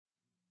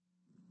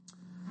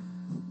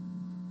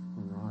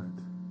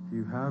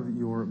you have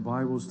your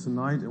Bibles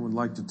tonight and would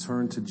like to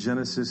turn to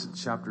Genesis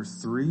chapter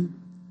 3.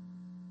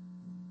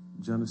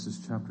 Genesis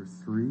chapter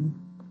 3.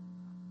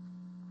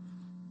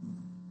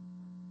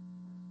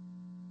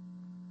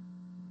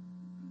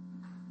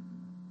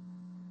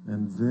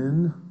 And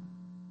then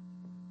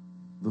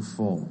the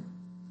fall.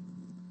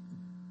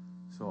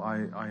 So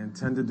I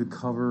intended to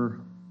cover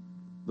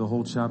the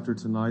whole chapter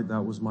tonight.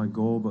 That was my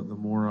goal, but the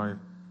more I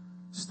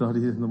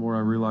studied it and the more I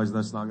realized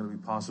that's not going to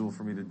be possible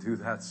for me to do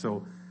that.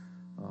 So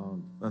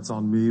that's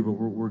on me, but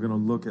we're going to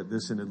look at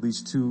this in at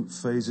least two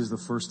phases. The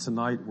first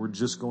tonight, we're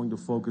just going to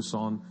focus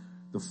on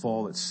the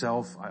fall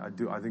itself.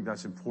 I think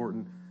that's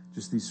important,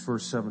 just these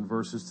first 7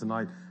 verses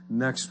tonight.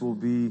 Next will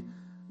be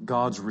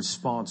God's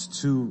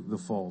response to the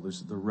fall.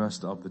 There's the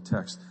rest of the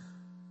text.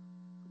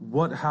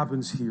 What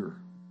happens here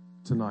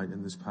tonight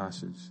in this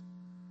passage?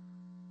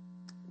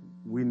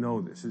 We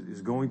know this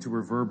is going to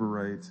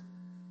reverberate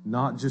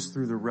not just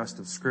through the rest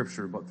of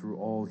Scripture, but through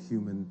all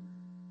human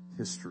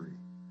history.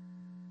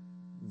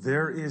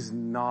 There is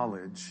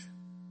knowledge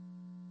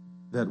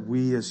that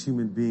we as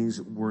human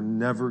beings were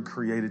never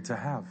created to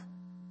have.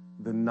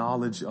 The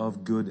knowledge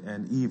of good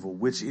and evil,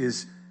 which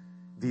is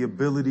the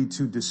ability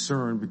to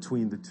discern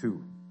between the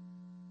two.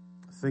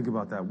 Think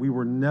about that. We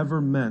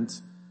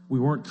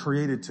weren't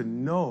created to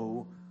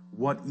know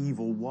what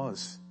evil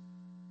was.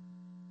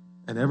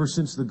 And ever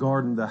since the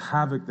garden, the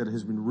havoc that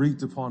has been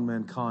wreaked upon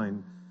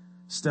mankind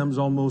stems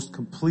almost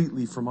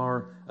completely from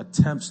our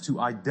attempts to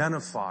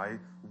identify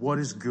what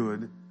is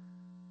good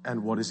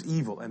and what is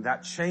evil. And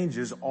that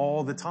changes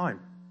all the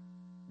time.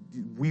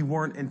 We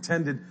weren't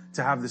intended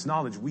to have this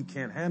knowledge. We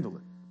can't handle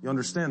it. You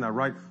understand that,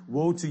 right?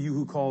 Woe to you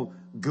who call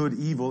good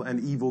evil and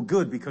evil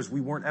good, because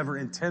we weren't ever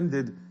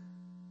intended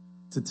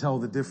to tell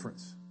the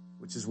difference,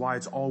 which is why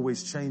it's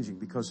always changing,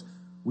 because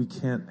we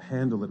can't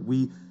handle it.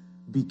 We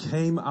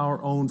became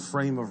our own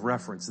frame of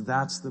reference.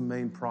 That's the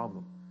main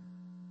problem.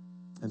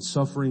 And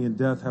suffering and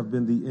death have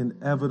been the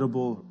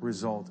inevitable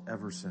result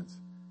ever since.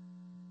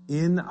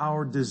 In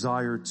our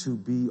desire to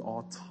be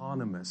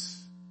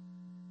autonomous,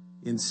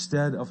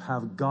 instead of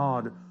have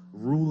God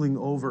ruling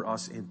over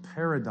us in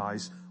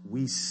paradise,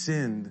 we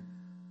sinned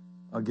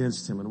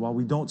against Him. And while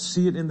we don't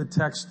see it in the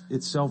text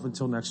itself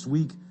until next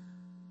week,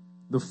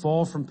 the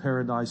fall from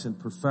paradise and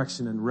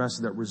perfection and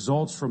rest that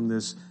results from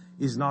this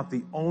is not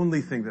the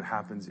only thing that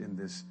happens in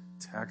this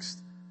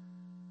text.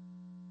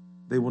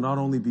 They will not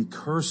only be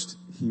cursed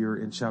here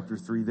in chapter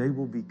 3, they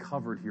will be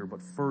covered here.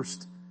 But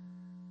first,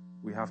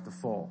 we have to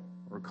fall,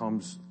 or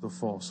comes the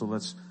fall. So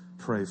let's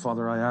pray.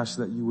 Father, I ask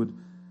that you would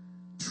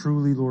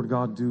truly, Lord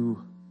God,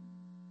 do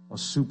a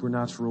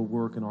supernatural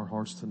work in our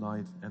hearts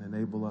tonight and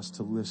enable us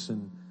to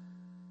listen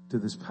to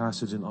this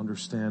passage and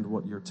understand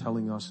what you're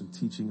telling us and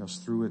teaching us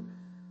through it.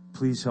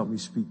 Please help me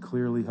speak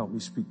clearly. Help me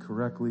speak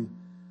correctly.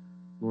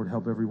 Lord,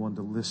 help everyone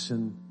to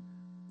listen.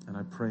 And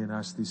I pray and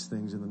ask these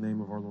things in the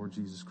name of our Lord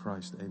Jesus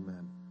Christ.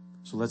 Amen.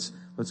 So let's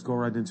go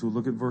right into it.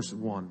 Look at verse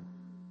 1.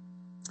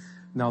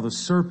 Now the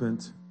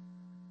serpent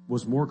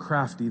was more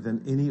crafty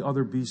than any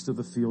other beast of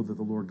the field that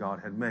the Lord God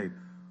had made.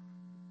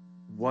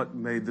 What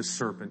made the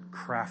serpent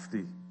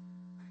crafty?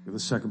 The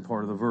second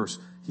part of the verse.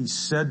 He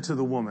said to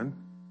the woman,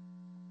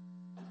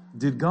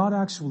 did God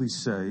actually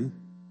say,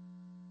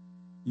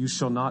 you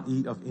shall not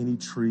eat of any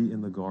tree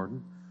in the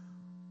garden?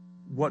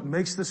 What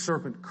makes the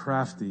serpent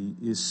crafty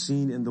is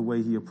seen in the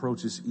way he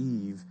approaches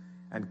Eve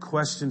and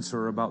questions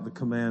her about the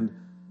command,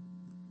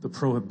 the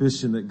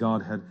prohibition that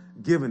God had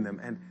given them.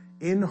 And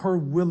in her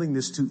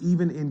willingness to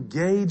even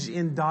engage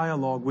in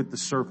dialogue with the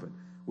serpent,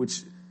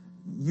 which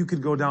you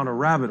could go down a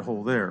rabbit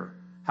hole there.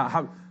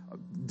 How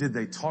did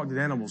they talk? Did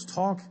animals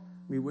talk?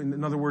 I mean,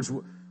 in other words,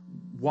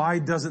 why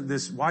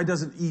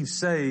doesn't Eve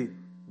say,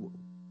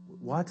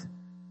 what?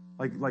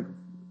 Like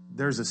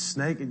there's a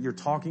snake and you're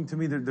talking to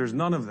me? There's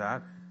none of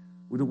that.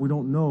 We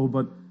don't know,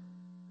 but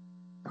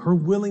her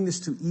willingness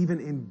to even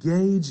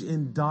engage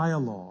in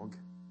dialogue,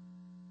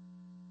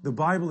 the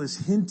Bible is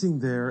hinting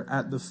there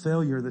at the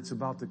failure that's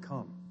about to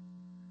come.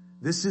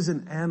 This is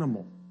an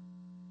animal.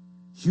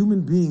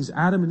 Human beings,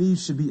 Adam and Eve,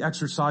 should be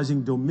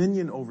exercising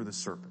dominion over the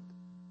serpent,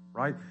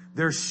 right?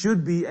 There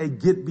should be a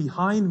get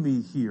behind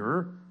me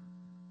here,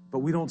 but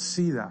we don't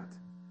see that.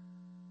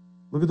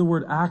 Look at the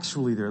word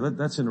actually there.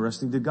 That's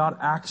interesting. Did God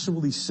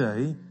actually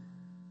say,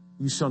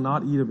 you shall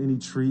not eat of any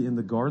tree in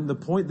the garden? The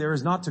point there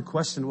is not to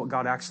question what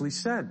God actually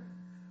said.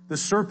 The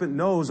serpent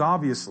knows,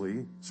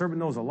 obviously. Serpent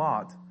knows a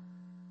lot.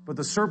 But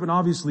the serpent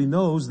obviously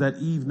knows that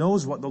Eve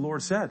knows what the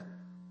Lord said.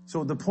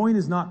 So the point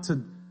is not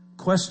to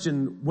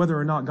question whether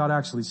or not God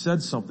actually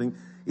said something.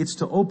 It's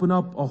to open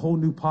up a whole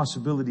new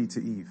possibility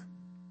to Eve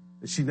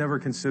that she never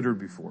considered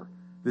before.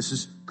 This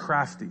is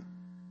crafty.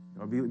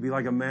 It'd be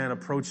like a man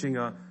approaching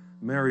a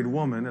married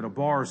woman at a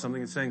bar or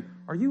something and saying,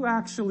 are you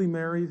actually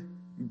married?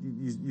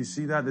 You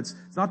see that? It's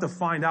not to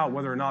find out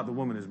whether or not the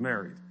woman is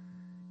married.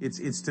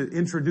 It's to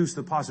introduce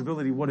the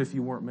possibility, what if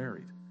you weren't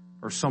married?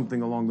 Or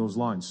something along those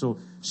lines. So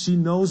she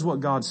knows what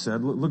God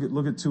said.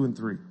 Look at 2 and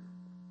 3.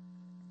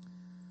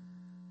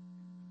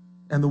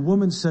 And the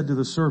woman said to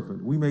the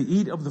serpent, we may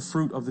eat of the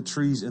fruit of the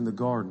trees in the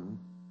garden,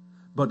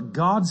 But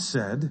God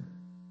said,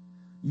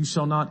 you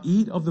shall not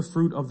eat of the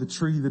fruit of the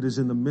tree that is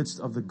in the midst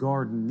of the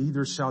garden,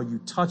 neither shall you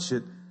touch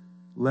it,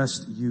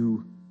 lest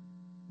you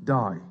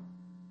die.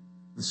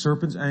 The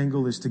serpent's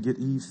angle is to get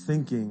Eve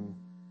thinking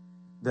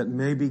that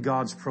maybe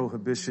God's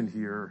prohibition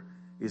here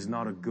is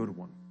not a good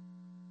one.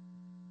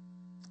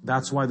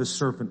 That's why the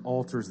serpent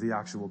alters the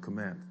actual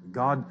command.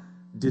 God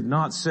did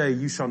not say,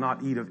 you shall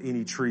not eat of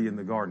any tree in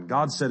the garden.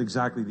 God said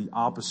exactly the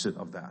opposite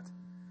of that.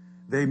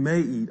 They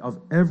may eat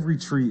of every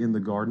tree in the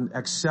garden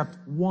except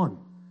one,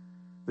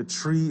 the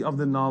tree of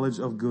the knowledge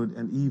of good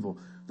and evil.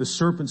 The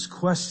serpent's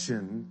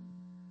question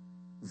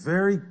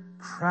very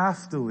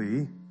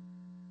craftily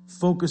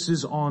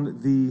focuses on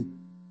the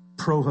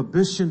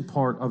prohibition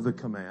part of the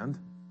command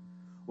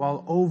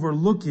while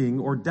overlooking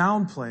or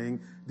downplaying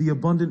the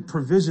abundant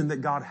provision that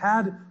God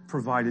had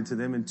provided to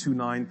them in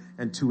 2:9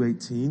 and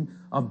 2:18.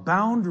 A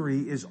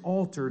boundary is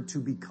altered to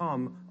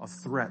become a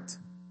threat.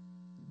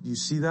 Do you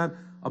see that?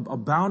 A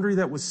boundary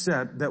that was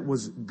set, that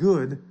was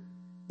good,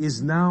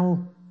 is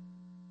now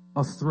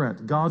a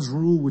threat. God's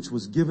rule, which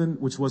was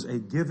a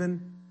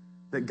given,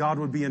 that God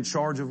would be in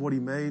charge of what he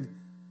made,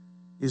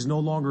 is no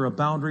longer a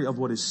boundary of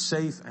what is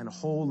safe and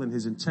whole in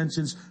his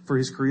intentions for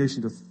his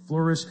creation to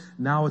flourish.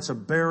 Now it's a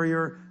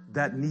barrier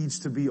that needs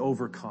to be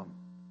overcome.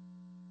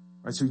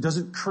 Right? So he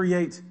doesn't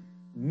create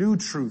new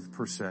truth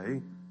per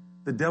se.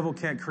 The devil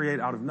can't create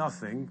out of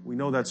nothing. We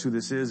know that's who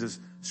this is as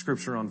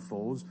Scripture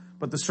unfolds.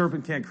 But the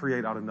serpent can't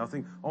create out of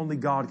nothing. Only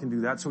God can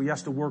do that. So he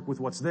has to work with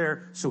what's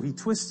there, so he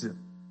twists it.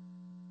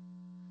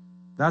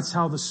 That's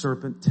how the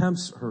serpent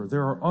tempts her.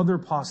 There are other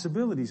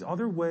possibilities,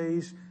 other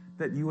ways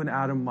that you and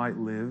Adam might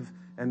live,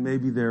 and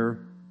maybe they're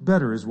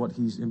better, is what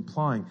he's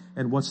implying.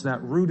 And what's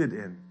that rooted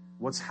in?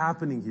 What's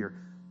happening here?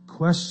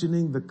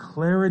 Questioning the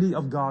clarity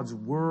of God's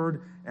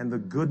word and the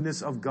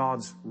goodness of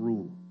God's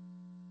rule.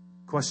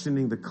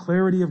 Questioning the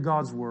clarity of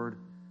God's word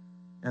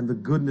and the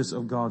goodness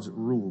of God's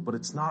rule. But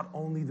it's not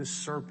only the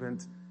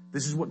serpent.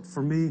 This is what,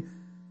 for me,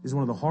 is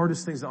one of the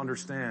hardest things to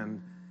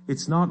understand.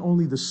 It's not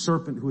only the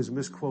serpent who is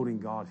misquoting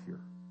God here.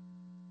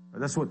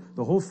 That's what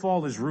the whole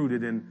fall is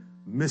rooted in,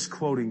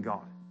 misquoting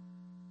God.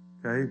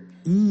 Okay?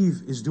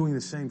 Eve is doing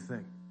the same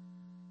thing.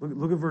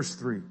 Look at verse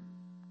 3.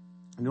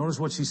 Notice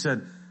what she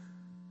said.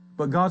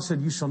 But God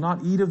said, you shall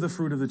not eat of the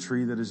fruit of the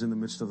tree that is in the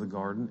midst of the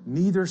garden,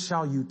 neither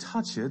shall you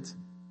touch it,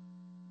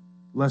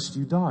 lest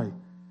you die.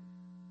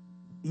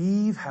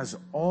 Eve has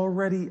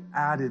already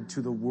added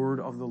to the word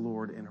of the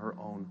Lord in her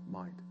own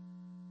mind.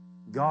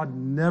 God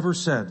never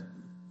said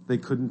they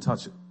couldn't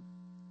touch it.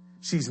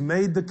 She's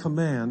made the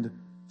command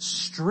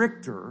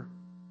stricter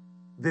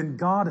than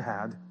God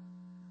had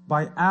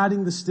by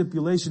adding the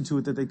stipulation to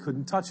it that they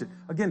couldn't touch it.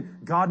 Again,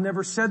 God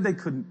never said they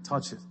couldn't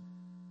touch it.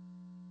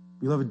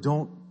 Beloved,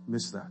 don't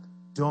miss that.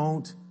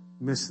 Don't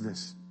miss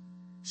this.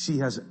 She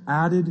has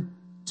added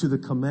to the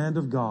command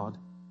of God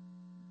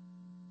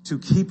to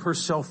keep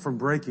herself from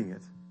breaking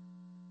it.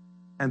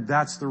 And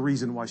that's the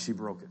reason why she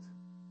broke it.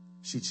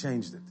 She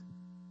changed it.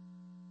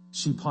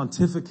 She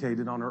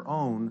pontificated on her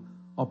own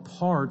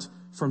apart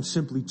from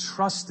simply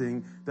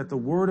trusting that the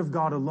word of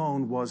God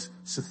alone was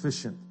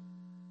sufficient.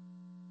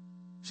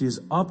 She has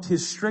upped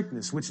his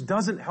strictness, which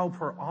doesn't help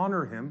her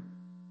honor him.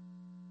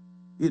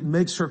 It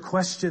makes her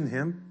question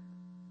him.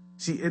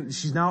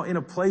 She's now in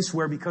a place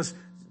where, because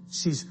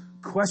she's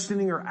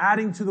questioning or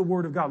adding to the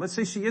word of God. Let's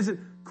say she isn't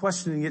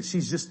questioning it,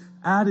 she's just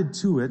added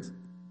to it.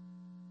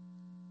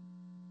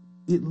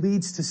 It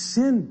leads to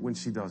sin when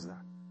she does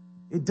that.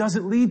 It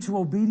doesn't lead to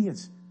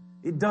obedience.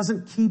 It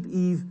doesn't keep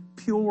Eve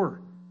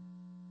pure.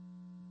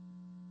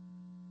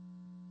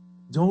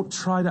 Don't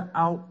try to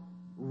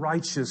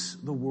out-righteous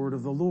the word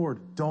of the Lord.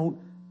 Don't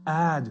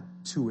add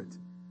to it.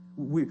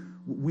 We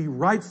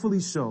rightfully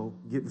so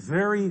get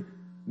very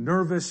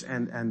nervous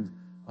and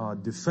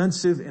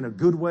defensive in a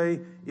good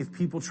way if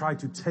people try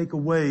to take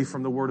away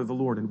from the word of the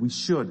Lord. And we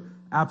should,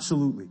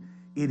 absolutely.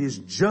 It is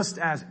just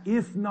as,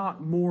 if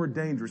not more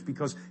dangerous,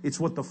 because it's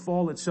what the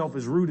fall itself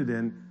is rooted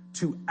in,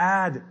 to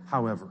add,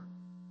 however,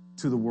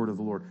 to the word of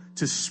the Lord.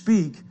 To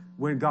speak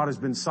when God has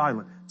been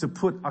silent. To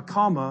put a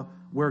comma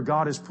where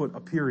God has put a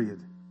period.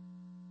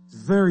 It's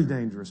very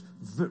dangerous.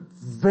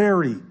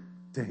 Very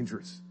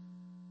dangerous.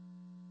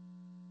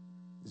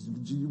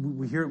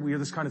 We hear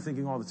this kind of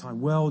thinking all the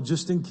time. Well,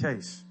 just in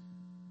case.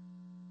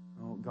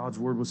 Well, God's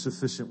word was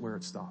sufficient where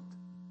it stopped.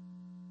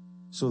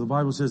 So the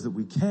Bible says that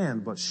we can,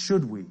 but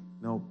should we?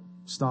 No,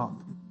 stop.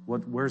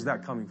 Where's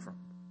that coming from?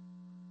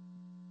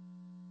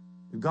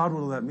 If God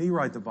would have let me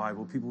write the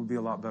Bible, people would be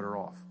a lot better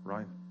off,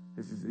 right?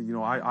 If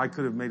I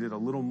could have made it a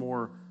little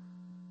more.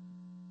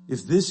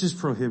 If this is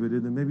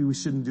prohibited, then maybe we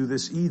shouldn't do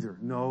this either.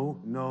 No.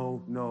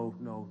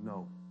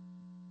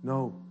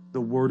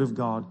 The word of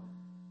God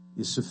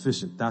is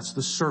sufficient. That's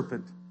the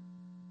serpent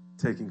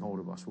taking hold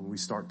of us when we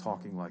start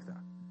talking like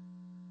that.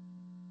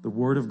 The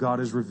word of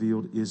God is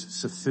revealed is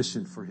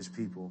sufficient for his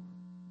people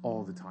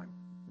all the time,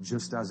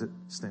 just as it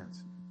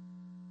stands.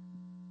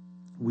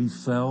 We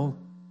fell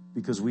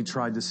because we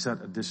tried to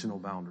set additional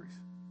boundaries.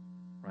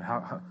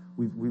 Right?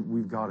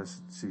 We've got to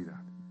see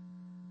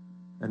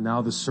that. And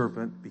now the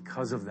serpent,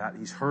 because of that,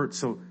 he's hurt.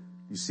 So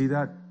you see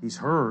that? He's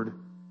heard.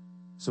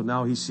 So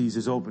now he sees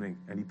his opening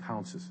and he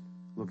pounces.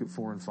 Look at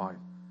 4 and 5.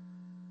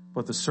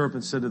 But the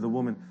serpent said to the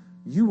woman,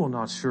 you will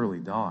not surely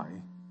die.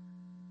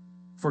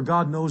 For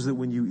God knows that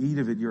when you eat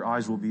of it, your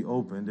eyes will be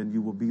opened and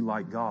you will be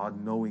like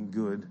God, knowing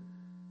good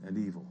and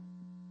evil.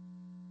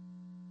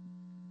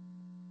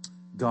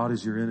 God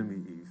is your enemy,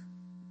 Eve.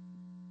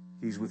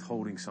 He's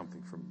withholding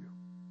something from you.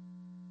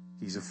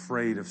 He's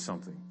afraid of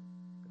something,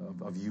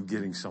 of you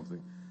getting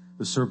something.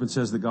 The serpent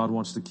says that God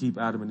wants to keep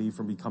Adam and Eve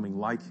from becoming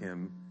like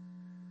him,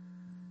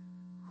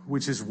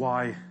 which is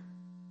why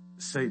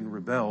Satan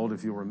rebelled,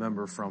 if you'll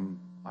remember from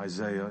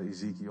Isaiah,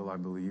 Ezekiel, I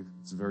believe.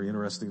 It's very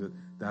interesting that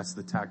that's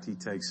the tact he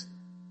takes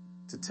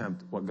to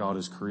tempt what God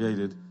has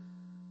created.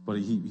 But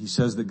he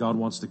says that God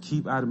wants to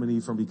keep Adam and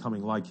Eve from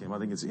becoming like him. I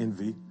think it's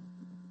envy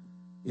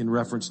in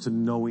reference to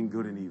knowing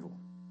good and evil.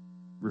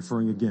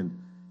 Referring again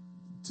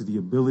to the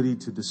ability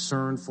to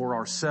discern for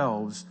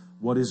ourselves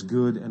what is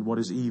good and what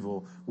is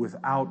evil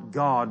without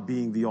God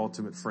being the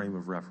ultimate frame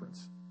of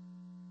reference.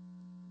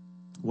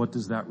 What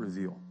does that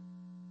reveal?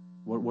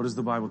 What is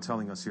the Bible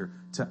telling us here?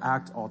 To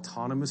act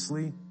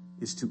autonomously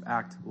is to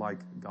act like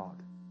God.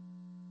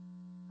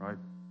 Right?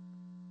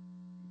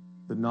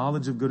 The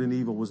knowledge of good and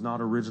evil was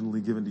not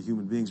originally given to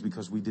human beings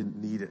because we didn't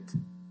need it.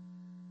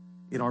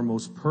 In our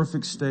most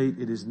perfect state,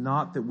 it is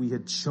not that we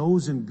had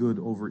chosen good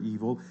over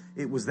evil.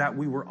 It was that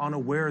we were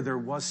unaware there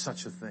was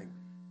such a thing.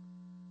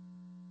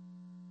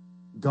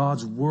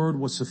 God's word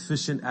was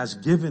sufficient as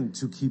given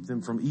to keep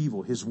them from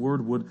evil. His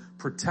word would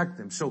protect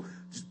them. So,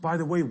 by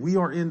the way, we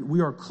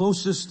are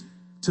closest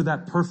to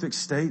that perfect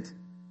state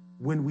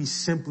when we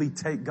simply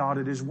take God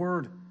at his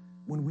word,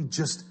 when we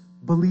just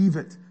believe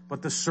it.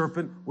 But the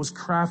serpent was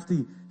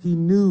crafty. He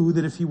knew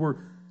that if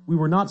we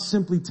were not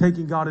simply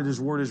taking God at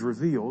his word as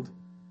revealed,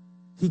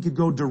 he could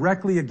go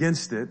directly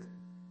against it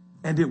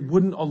and it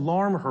wouldn't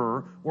alarm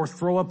her or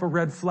throw up a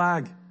red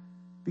flag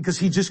because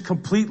he just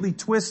completely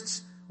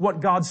twists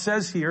what God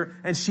says here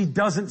and she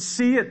doesn't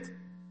see it.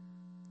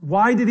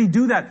 Why did he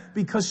do that?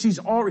 Because he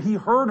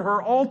heard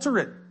her alter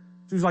it.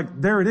 She was like,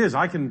 there it is.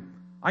 I can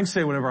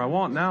say whatever I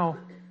want now.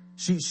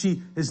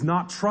 She is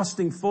not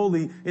trusting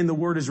fully in the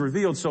word as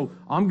revealed. So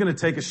I'm going to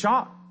take a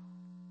shot.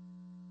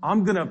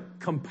 I'm going to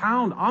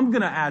compound. I'm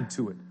going to add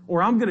to it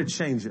or I'm going to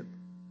change it.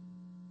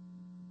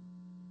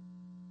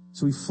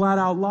 So he flat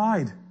out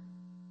lied.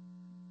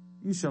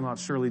 You shall not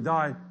surely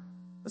die.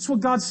 That's what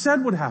God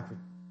said would happen.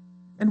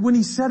 And when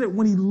he said it,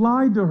 when he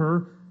lied to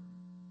her,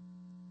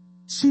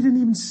 she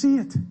didn't even see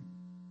it.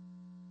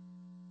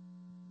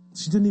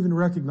 She didn't even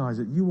recognize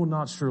it. You will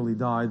not surely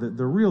die.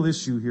 The real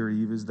issue here,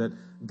 Eve, is that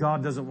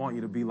God doesn't want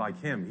you to be like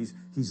him.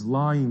 He's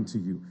lying to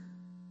you.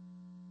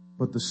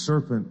 But the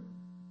serpent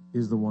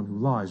is the one who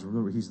lies.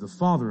 Remember, he's the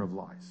father of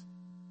lies.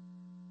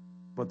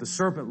 But the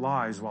serpent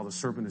lies while the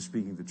serpent is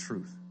speaking the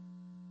truth.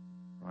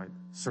 Right?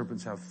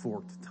 Serpents have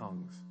forked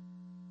tongues.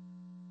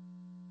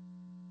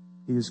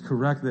 He is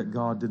correct that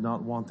God did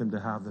not want them to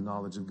have the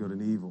knowledge of good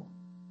and evil.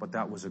 But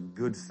that was a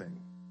good thing.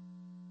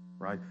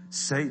 Right?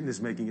 Satan is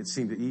making it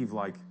seem to Eve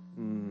like,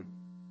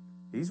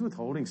 he's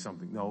withholding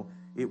something. No,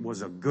 it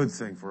was a good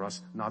thing for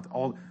us. Not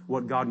all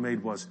what God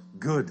made was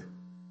good.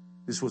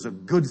 This was a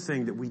good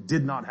thing that we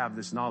did not have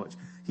this knowledge.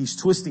 He's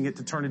twisting it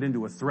to turn it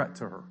into a threat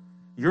to her.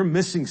 You're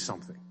missing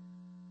something.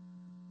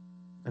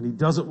 And he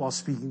does it while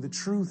speaking the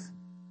truth.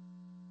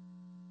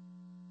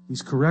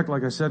 He's correct.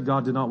 Like I said,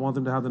 God did not want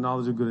them to have the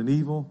knowledge of good and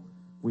evil.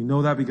 We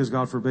know that because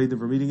God forbade them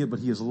from eating it, but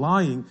he is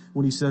lying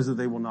when he says that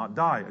they will not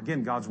die.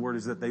 Again, God's word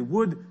is that they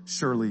would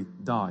surely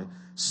die.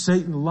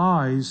 Satan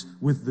lies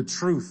with the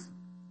truth.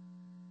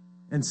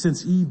 And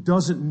since Eve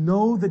doesn't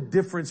know the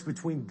difference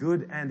between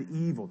good and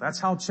evil, that's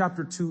how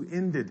chapter 2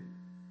 ended.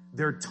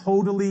 They're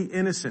totally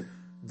innocent.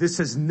 This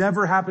has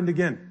never happened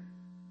again.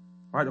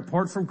 All right,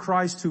 apart from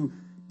Christ, who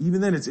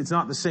even then it's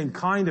not the same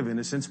kind of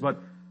innocence,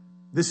 but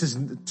this is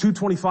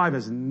 225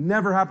 has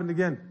never happened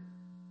again.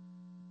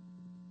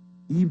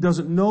 Eve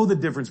doesn't know the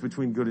difference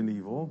between good and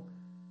evil.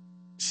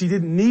 She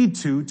didn't need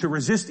to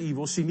resist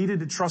evil. She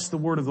needed to trust the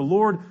word of the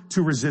Lord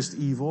to resist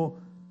evil.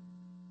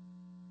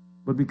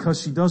 But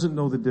because she doesn't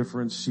know the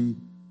difference, she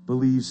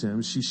believes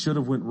him. She should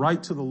have went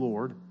right to the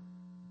Lord.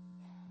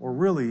 Or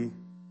really,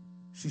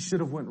 she should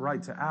have went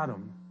right to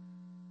Adam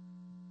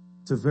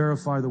to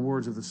verify the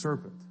words of the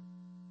serpent.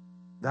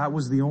 That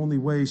was the only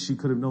way she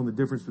could have known the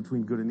difference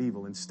between good and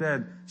evil.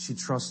 Instead, she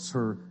trusts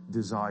her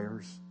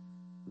desires.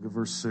 Look at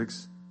verse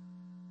 6.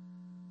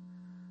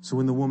 So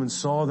when the woman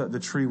saw that the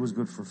tree was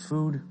good for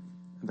food,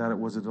 and that it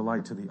was a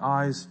delight to the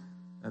eyes,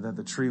 and that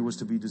the tree was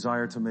to be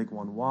desired to make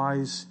one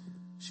wise,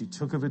 she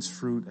took of its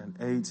fruit and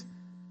ate,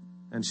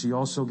 and she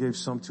also gave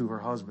some to her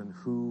husband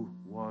who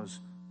was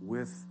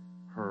with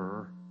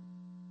her,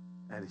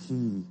 and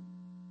he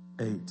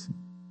ate.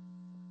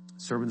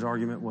 Serpent's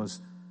argument was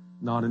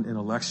not an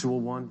intellectual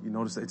one. You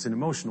notice that it's an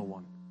emotional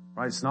one,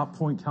 right? It's not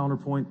point,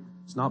 counterpoint.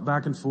 It's not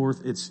back and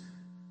forth. It's,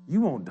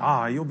 you won't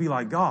die. You'll be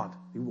like God.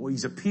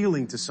 He's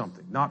appealing to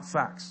something, not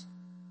facts.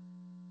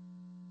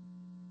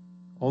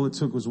 All it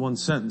took was one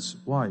sentence.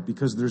 Why?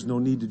 Because there's no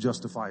need to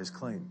justify his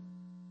claim.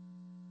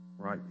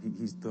 Right?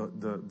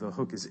 The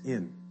hook is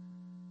in.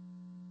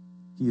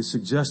 He is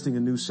suggesting a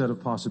new set of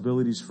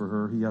possibilities for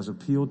her. He has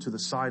appealed to the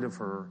side of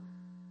her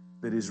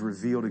that is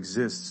revealed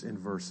exists in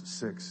verse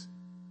 6.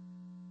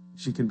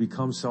 She can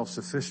become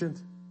self-sufficient.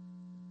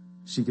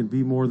 She can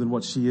be more than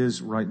what she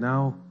is right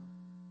now.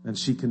 And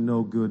she can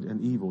know good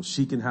and evil.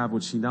 She can have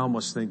what she now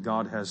must think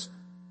God has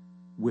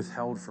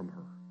withheld from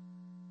her.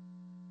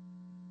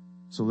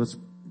 So let's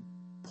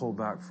pull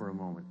back for a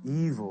moment.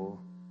 Evil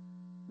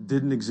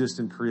didn't exist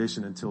in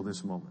creation until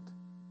this moment.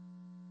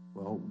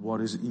 Well,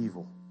 what is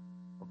evil?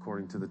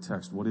 According to the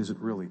text, what is it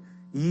really?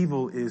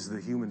 Evil is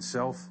the human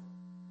self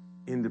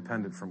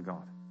independent from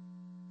God.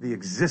 The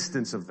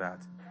existence of that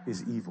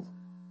is evil.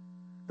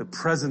 The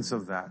presence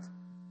of that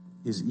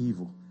is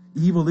evil.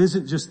 Evil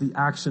isn't just the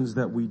actions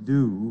that we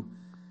do.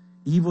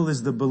 Evil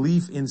is the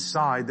belief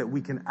inside that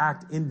we can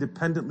act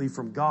independently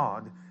from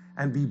God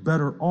and be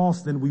better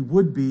off than we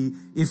would be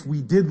if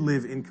we did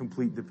live in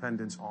complete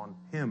dependence on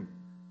Him.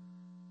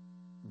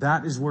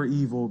 That is where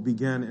evil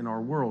began in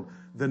our world.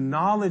 The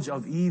knowledge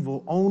of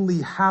evil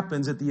only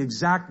happens at the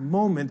exact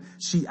moment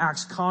she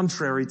acts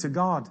contrary to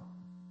God.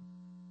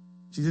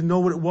 She didn't know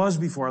what it was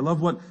before. I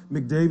love what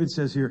McDavid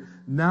says here.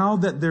 Now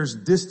that there's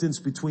distance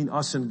between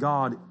us and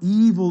God,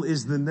 evil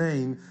is the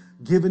name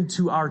given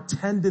to our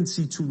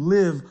tendency to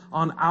live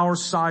on our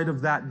side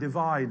of that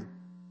divide.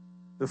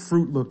 The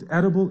fruit looked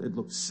edible, it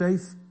looked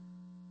safe,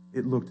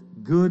 it looked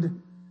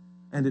good,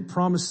 and it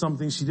promised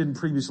something she didn't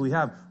previously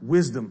have,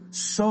 wisdom.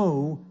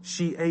 So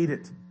she ate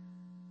it.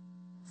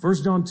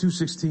 1 John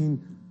 2:16,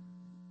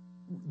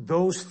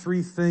 those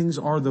three things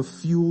are the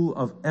fuel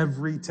of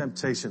every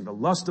temptation. The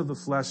lust of the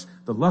flesh,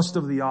 the lust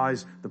of the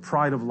eyes, the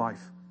pride of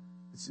life.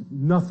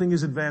 Nothing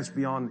is advanced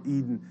beyond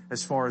Eden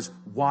as far as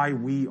why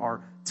we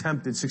are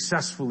tempted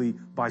successfully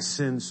by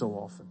sin so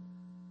often.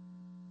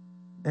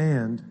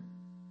 And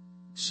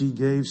she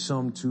gave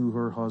some to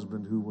her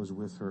husband who was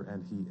with her,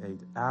 and he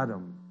ate.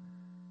 Adam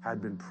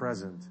had been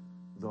present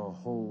the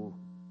whole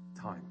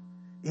time.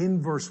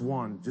 In verse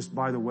 1, just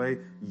by the way,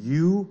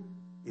 you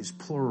is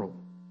plural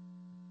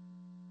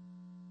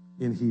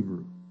in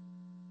Hebrew.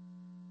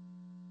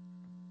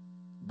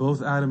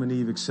 Both Adam and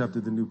Eve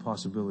accepted the new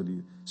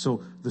possibility.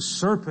 So the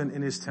serpent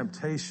in his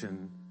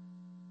temptation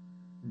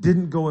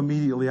didn't go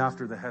immediately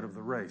after the head of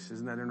the race.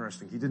 Isn't that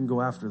interesting? He didn't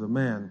go after the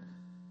man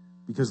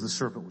because the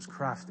serpent was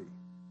crafty.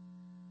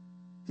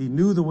 He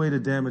knew the way to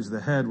damage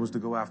the head was to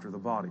go after the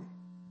body.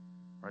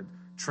 Right?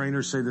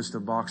 Trainers say this to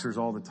boxers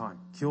all the time.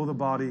 Kill the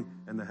body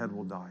and the head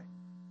will die.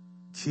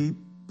 Keep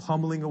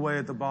pummeling away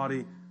at the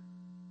body,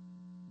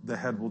 the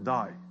head will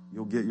die.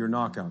 You'll get your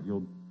knockout.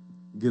 You'll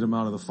get him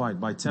out of the fight.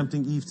 By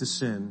tempting Eve to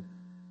sin,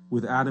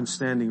 with Adam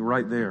standing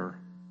right there,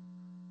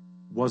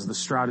 was the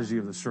strategy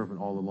of the serpent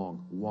all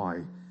along.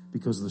 Why?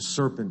 Because the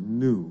serpent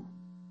knew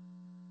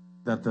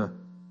that the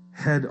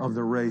head of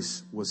the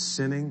race was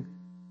sinning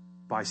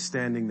by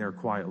standing there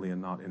quietly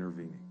and not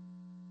intervening.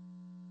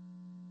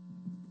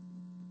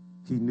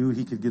 He knew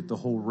he could get the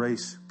whole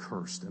race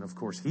cursed. And of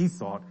course, he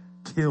thought,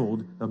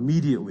 killed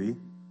immediately.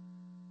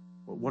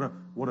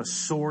 What a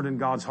sword in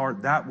God's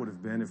heart that would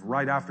have been if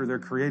right after they're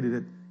created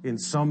it in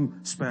some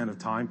span of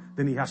time,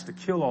 then he has to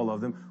kill all of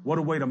them. What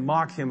a way to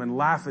mock him and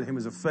laugh at him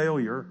as a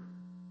failure.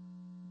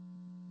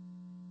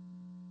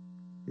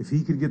 If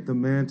he could get the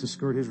man to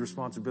skirt his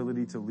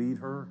responsibility to lead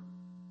her,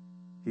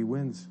 he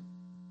wins.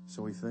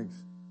 So he thinks.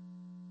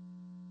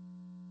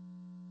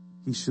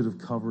 He should have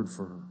covered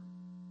for her.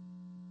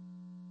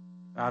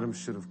 Adam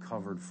should have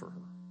covered for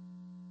her.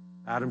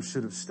 Adam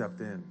should have stepped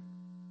in.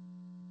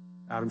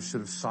 Adam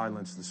should have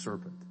silenced the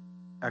serpent,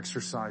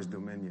 exercised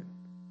dominion,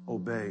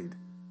 obeyed,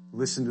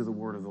 listened to the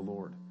word of the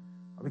Lord.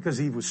 Not because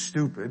Eve was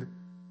stupid,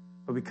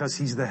 but because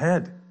he's the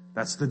head.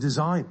 That's the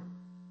design.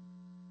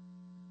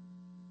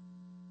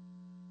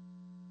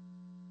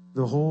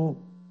 The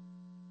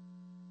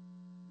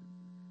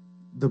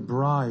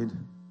bride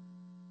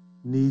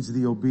needs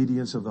the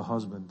obedience of the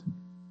husband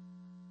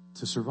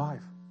to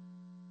survive.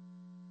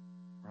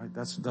 Right?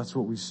 That's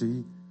what we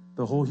see.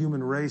 The whole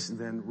human race,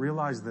 then,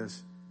 realize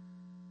this.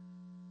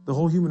 The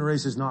whole human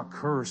race is not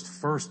cursed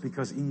first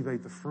because Eve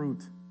ate the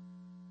fruit.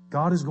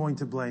 God is going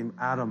to blame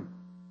Adam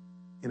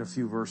in a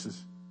few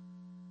verses.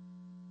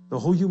 The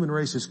whole human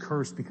race is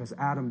cursed because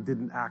Adam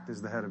didn't act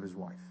as the head of his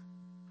wife.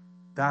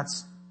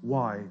 That's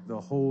why the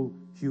whole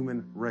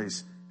human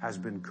race has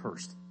been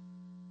cursed.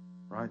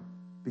 Right?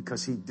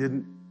 Because he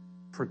didn't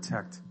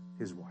protect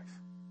his wife.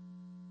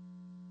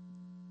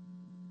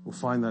 We'll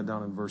find that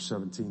down in verse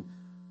 17.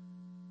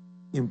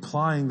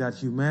 Implying that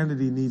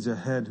humanity needs a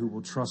head who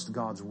will trust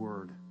God's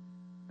word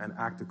and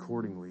act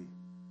accordingly,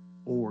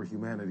 or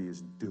humanity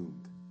is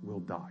doomed, will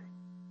die.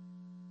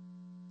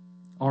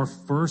 Our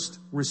first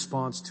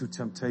response to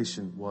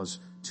temptation was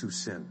to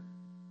sin.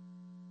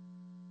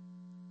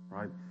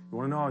 Right? You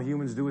want to know how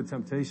humans do with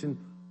temptation?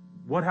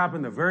 What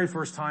happened the very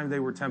first time they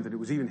were tempted? It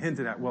was even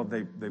hinted at, well,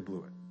 they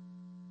blew it.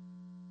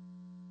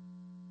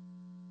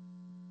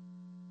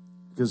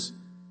 Because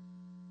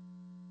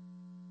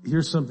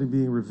here's something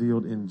being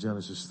revealed in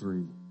Genesis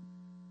 3.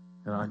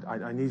 And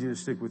I need you to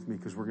stick with me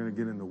because we're going to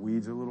get in the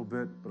weeds a little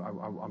bit, but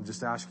I'm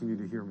just asking you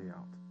to hear me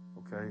out,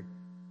 okay?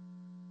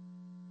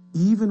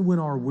 Even when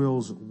our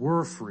wills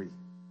were free,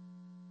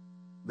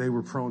 they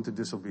were prone to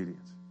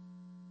disobedience.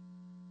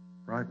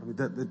 Right? I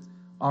mean,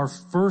 our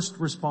first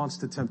response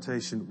to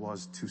temptation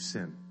was to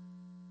sin.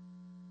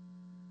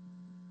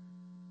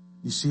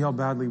 You see how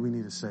badly we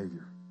need a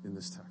Savior in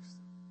this text.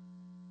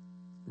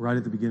 Right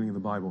at the beginning of the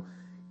Bible.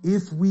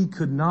 If we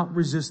could not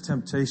resist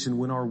temptation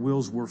when our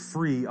wills were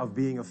free of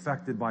being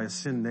affected by a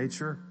sin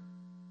nature,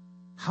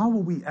 how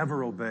will we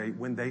ever obey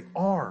when they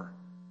are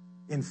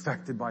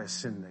infected by a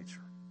sin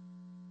nature?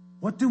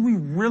 What do we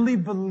really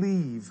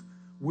believe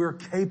we're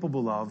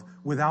capable of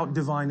without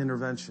divine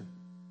intervention?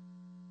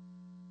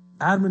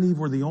 Adam and Eve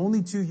were the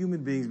only two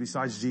human beings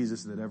besides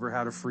Jesus that ever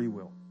had a free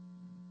will.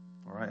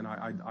 All right, and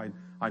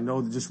I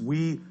know that just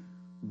we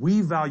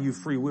value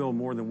free will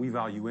more than we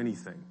value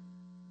anything.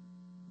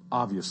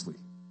 Obviously.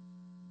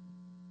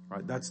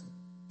 Right? That's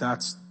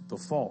the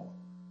fall.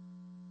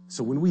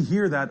 So when we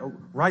hear that,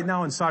 right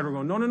now inside we're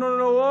going, no,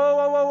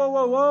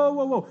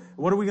 whoa.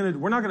 What are we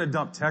we're not going to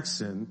dump text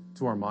sin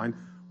to our mind.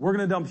 We're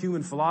going to dump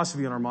human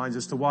philosophy in our minds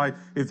as to why,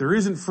 if there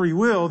isn't free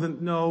will, then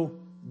no,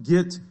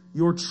 get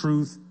your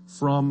truth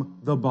from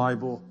the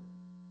Bible.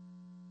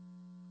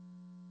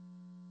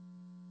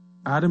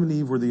 Adam and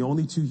Eve were the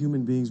only two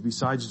human beings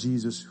besides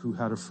Jesus who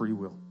had a free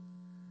will.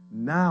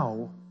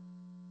 Now,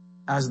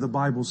 as the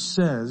Bible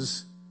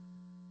says,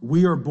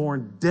 we are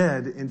born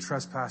dead in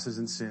trespasses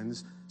and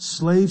sins,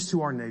 slaves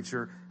to our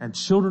nature, and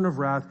children of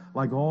wrath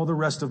like all the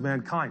rest of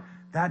mankind.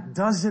 That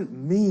doesn't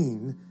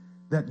mean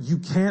that you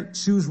can't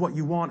choose what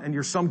you want and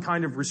you're some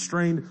kind of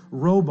restrained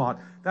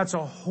robot. That's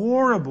a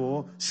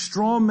horrible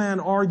straw man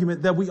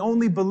argument that we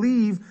only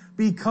believe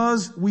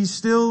because we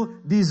still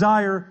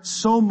desire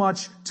so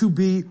much to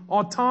be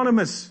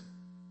autonomous.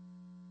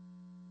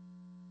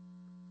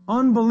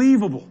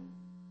 Unbelievable.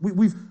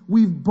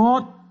 We've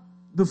bought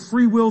the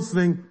free will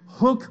thing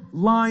hook,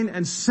 line,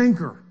 and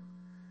sinker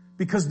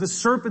because the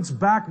serpent's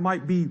back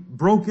might be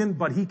broken,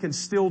 but he can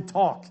still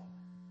talk.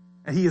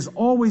 And he has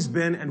always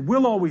been and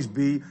will always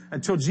be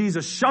until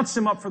Jesus shuts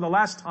him up for the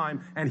last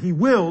time, and he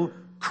will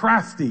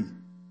crafty.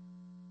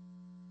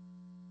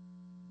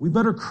 We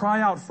better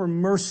cry out for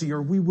mercy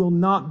or we will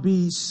not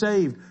be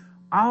saved.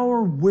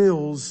 Our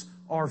wills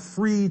are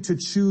free to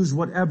choose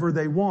whatever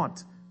they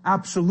want.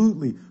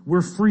 Absolutely.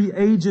 We're free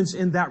agents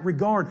in that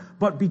regard.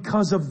 But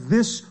because of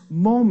this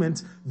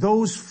moment,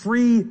 those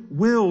free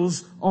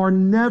wills are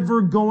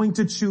never going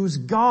to choose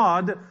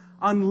God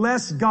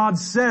unless God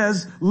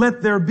says,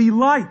 let there be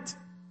light.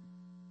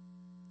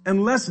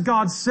 Unless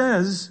God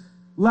says,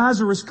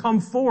 Lazarus, come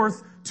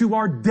forth to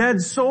our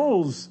dead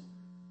souls.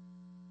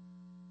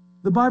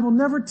 The Bible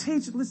never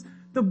teaches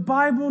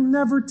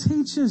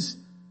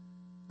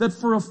that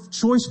for a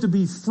choice to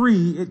be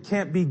free, it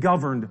can't be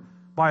governed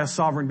by a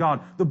sovereign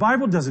God. The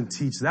Bible doesn't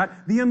teach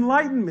that. The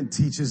Enlightenment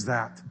teaches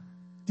that.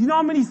 Do you know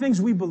how many things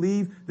we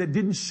believe that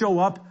didn't show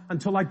up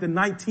until like the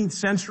 19th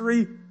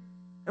century?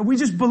 And we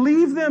just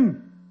believe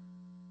them.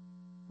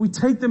 We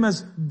take them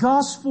as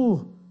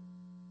gospel.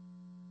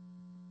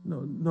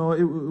 No,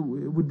 it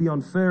would be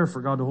unfair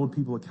for God to hold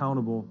people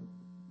accountable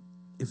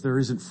if there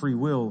isn't free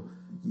will.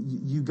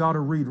 You got to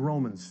read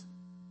Romans.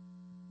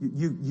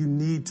 You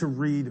need to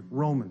read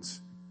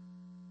Romans.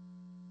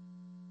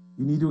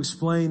 You need to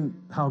explain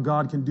how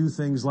God can do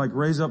things like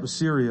raise up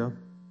Assyria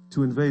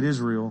to invade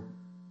Israel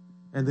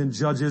and then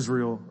judge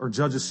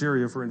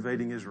Assyria for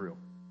invading Israel.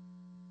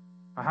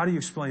 How do you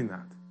explain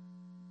that?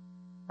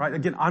 Right?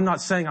 Again, I'm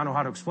not saying I know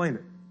how to explain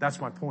it. That's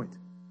my point.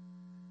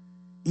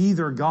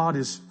 Either God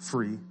is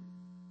free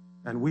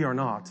and we are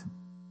not,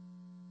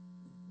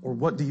 or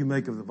what do you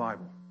make of the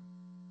Bible?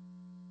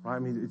 Right? I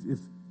mean,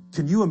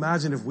 can you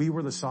imagine if we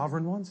were the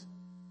sovereign ones?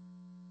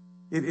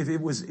 If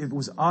it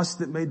was us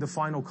that made the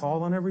final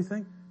call on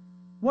everything?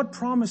 What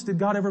promise did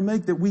God ever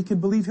make that we can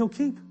believe He'll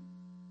keep?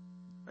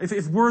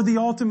 If we're the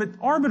ultimate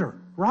arbiter,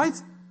 right?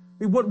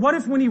 I mean, what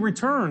if when He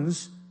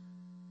returns,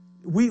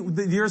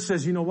 the earth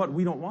says, you know what,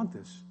 we don't want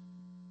this.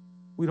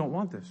 We don't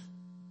want this.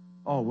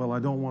 Oh, well, I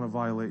don't want to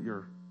violate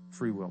your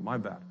free will. My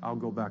bad. I'll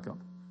go back up.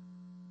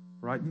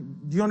 Right?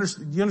 Do you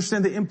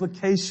understand the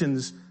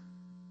implications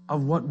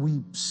of what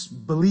we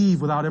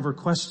believe without ever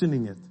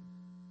questioning it?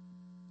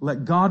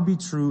 Let God be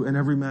true and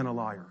every man a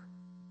liar.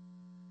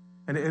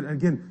 And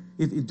again,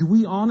 do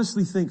we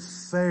honestly think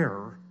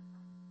fair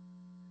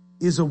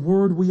is a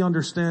word we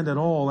understand at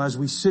all as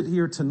we sit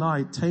here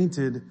tonight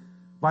tainted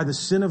by the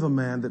sin of a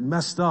man that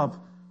messed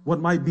up what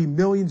might be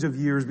millions of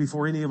years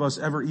before any of us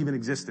ever even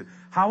existed?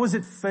 How is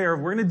it fair?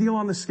 If we're going to deal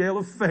on the scale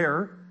of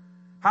fair,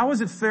 how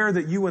is it fair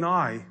that you and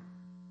I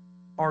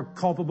are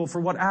culpable for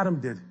what Adam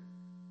did?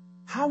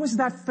 How is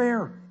that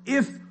fair?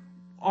 If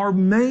our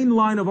main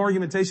line of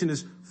argumentation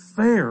is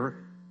fair,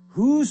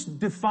 who's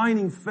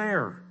defining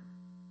fair?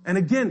 And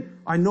again,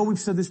 I know we've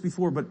said this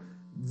before, but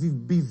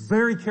be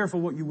very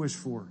careful what you wish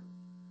for.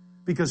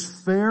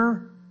 Because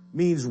fair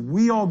means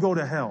we all go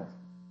to hell.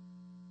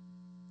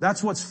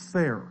 That's what's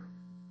fair.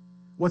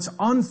 What's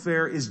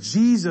unfair is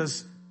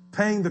Jesus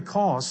paying the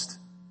cost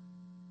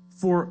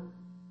for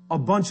a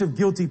bunch of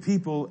guilty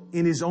people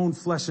in his own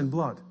flesh and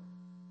blood.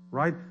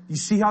 Right? You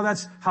see how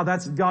that's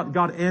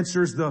God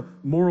answers the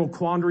moral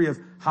quandary of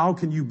how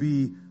can you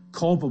be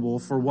culpable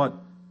for what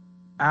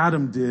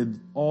Adam did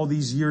all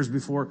these years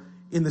before,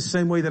 in the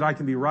same way that I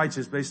can be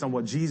righteous based on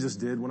what Jesus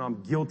did when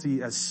I'm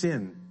guilty as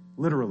sin,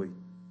 literally.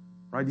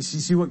 Right? You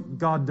see what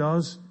God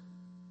does?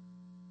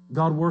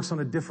 God works on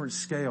a different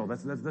scale.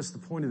 That's the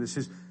point of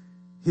this.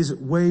 His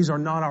ways are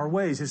not our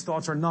ways. His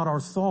thoughts are not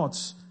our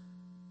thoughts.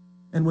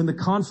 And when the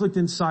conflict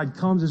inside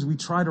comes, as we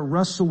try to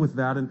wrestle with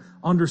that and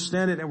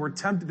understand it, and we're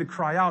tempted to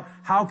cry out,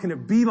 how can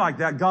it be like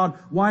that? God,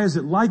 why is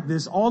it like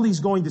this? All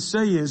he's going to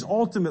say is,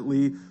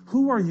 ultimately,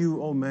 who are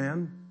you, O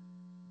man,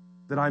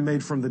 that I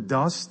made from the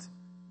dust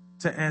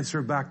to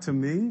answer back to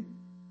me?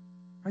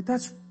 Right?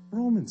 That's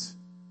Romans.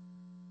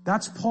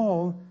 That's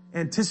Paul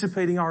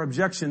anticipating our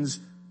objections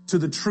to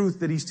the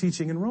truth that he's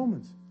teaching in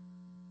Romans.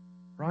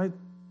 Right?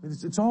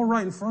 It's all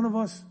right in front of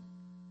us.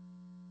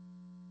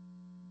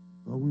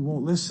 Well, we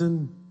won't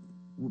listen.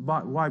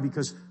 Why?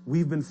 Because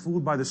we've been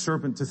fooled by the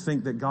serpent to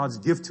think that God's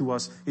gift to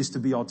us is to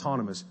be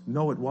autonomous.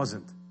 No, it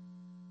wasn't.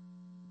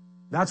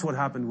 That's what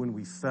happened when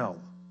we fell.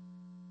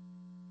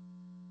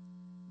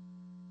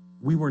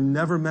 We were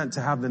never meant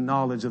to have the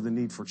knowledge of the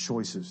need for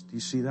choices. Do you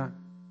see that?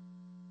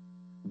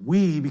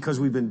 We,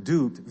 because we've been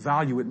duped,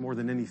 value it more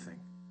than anything.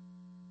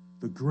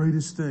 The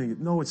greatest thing.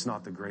 No, it's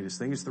not the greatest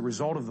thing. It's the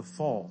result of the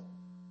fall.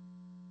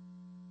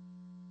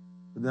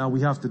 But now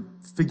we have to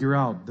figure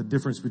out the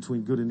difference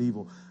between good and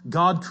evil.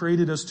 God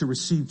created us to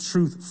receive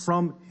truth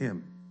from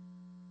him,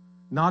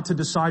 not to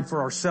decide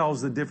for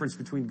ourselves the difference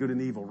between good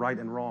and evil, right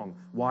and wrong,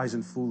 wise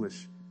and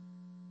foolish.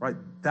 Right?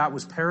 That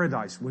was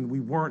paradise when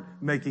we weren't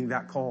making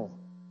that call.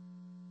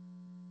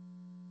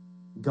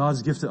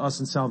 God's gift to us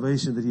in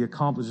salvation that he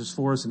accomplishes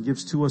for us and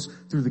gives to us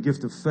through the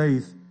gift of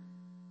faith,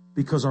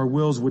 because our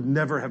wills would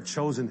never have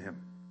chosen him.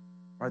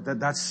 Right?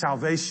 That's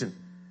salvation.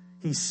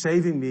 He's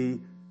saving me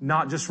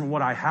not just from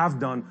what I have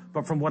done,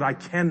 but from what I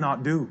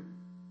cannot do.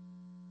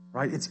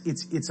 Right?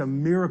 It's a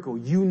miracle.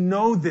 You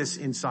know this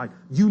inside.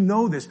 You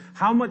know this.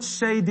 How much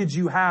say did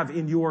you have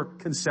in your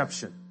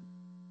conception?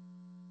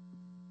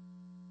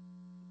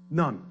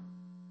 None.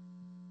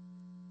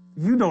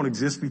 You don't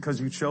exist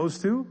because you chose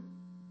to.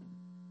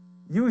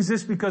 You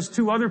exist because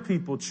two other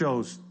people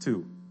chose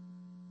to.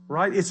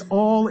 Right? It's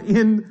all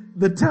in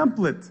the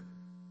template.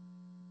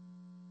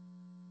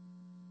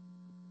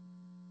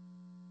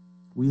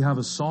 We have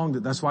a song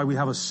that's why we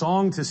have a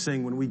song to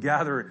sing when we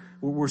gather.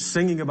 We're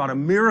singing about a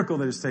miracle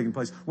that has taken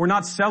place. We're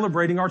not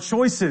celebrating our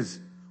choices.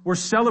 We're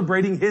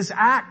celebrating his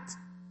act.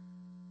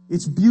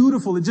 It's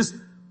beautiful. It just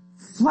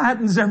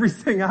flattens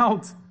everything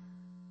out.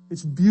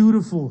 It's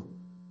beautiful.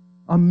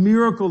 A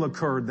miracle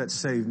occurred that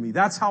saved me.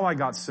 That's how I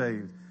got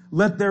saved.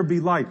 Let there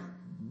be light.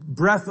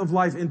 Breath of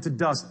life into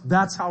dust.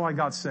 That's how I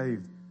got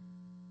saved.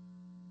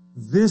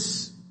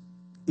 This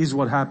is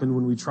what happened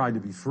when we tried to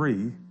be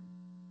free.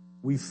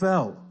 We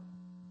fell.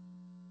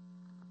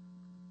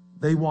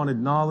 They wanted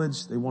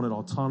knowledge. They wanted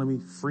autonomy,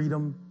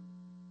 freedom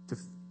to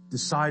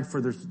decide for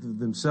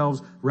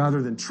themselves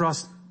rather than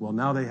trust. Well,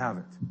 now they have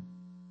it.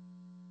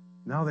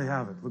 Now they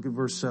have it. Look at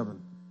verse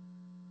 7.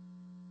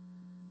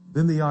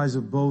 Then the eyes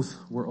of both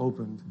were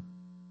opened,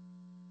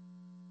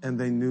 and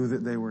they knew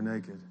that they were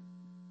naked.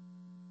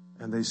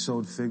 And they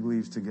sewed fig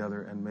leaves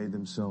together and made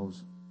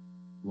themselves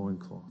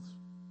loincloths.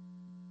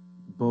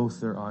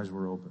 Both their eyes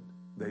were opened.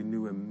 They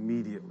knew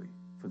immediately,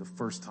 for the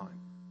first time,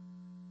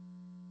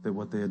 that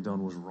what they had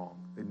done was wrong.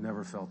 They'd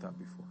never felt that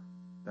before.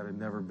 That had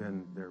never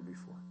been there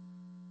before.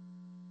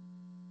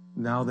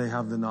 Now they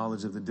have the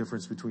knowledge of the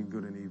difference between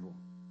good and evil.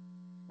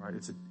 Right?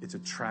 It's a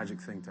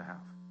tragic thing to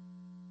have.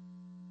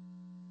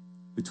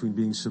 Between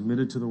being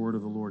submitted to the word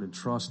of the Lord in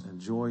trust and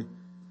joy,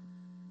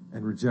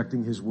 and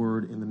rejecting his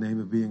word in the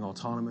name of being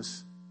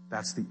autonomous,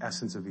 that's the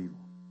essence of evil.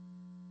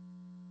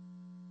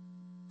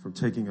 From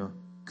taking a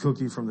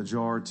cookie from the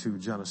jar to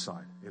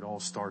genocide, it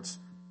all starts,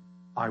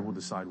 I will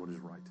decide what is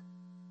right.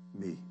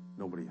 Me,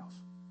 nobody else.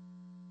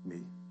 Me.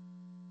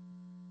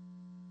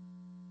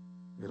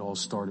 It all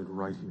started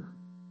right here.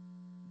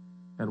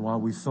 And while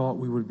we thought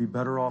we would be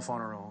better off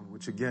on our own,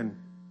 which again,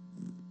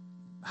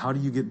 how do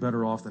you get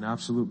better off than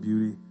absolute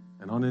beauty,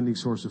 an unending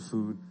source of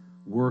food,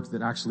 work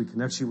that actually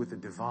connects you with the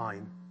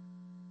divine,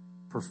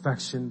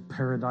 perfection,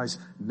 paradise,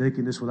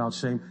 nakedness without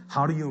shame?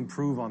 How do you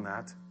improve on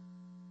that?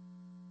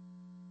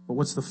 But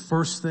what's the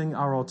first thing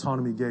our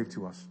autonomy gave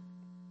to us?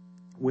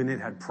 When it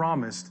had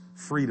promised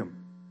freedom.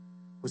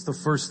 What's the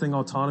first thing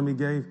autonomy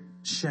gave?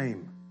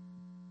 Shame.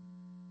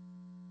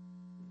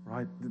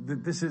 Right?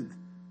 This is,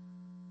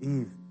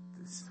 Eve,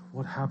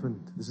 what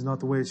happened? This is not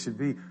the way it should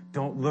be.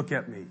 Don't look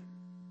at me.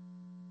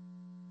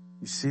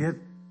 You see it?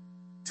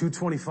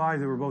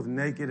 2:25, they were both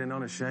naked and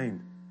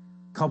unashamed.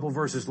 A couple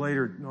verses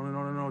later,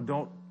 no,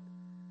 don't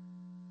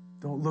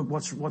look,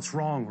 what's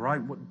wrong,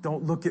 right?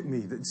 Don't look at me.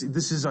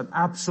 This is an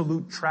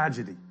absolute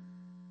tragedy.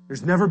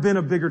 There's never been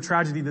a bigger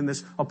tragedy than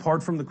this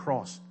apart from the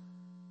cross.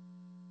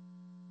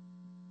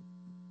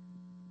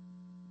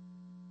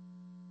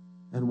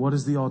 And what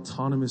is the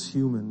autonomous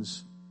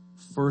human's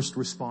first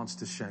response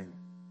to shame?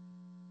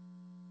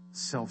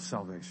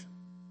 Self-salvation.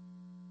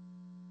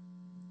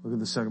 Look at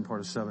the second part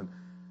of 7.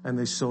 And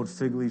they sewed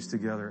fig leaves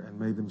together and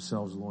made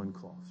themselves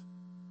loincloths.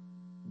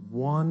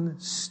 One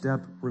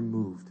step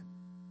removed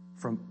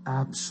from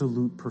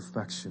absolute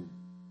perfection.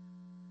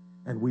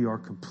 And we are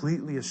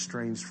completely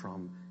estranged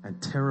from and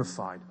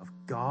terrified of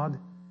God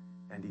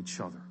and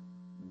each other.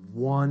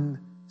 One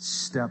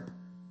step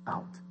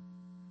out.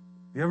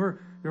 You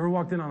ever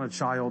walked in on a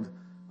child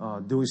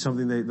doing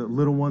something, the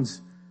little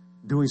ones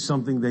doing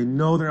something they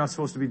know they're not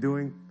supposed to be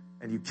doing,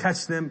 and you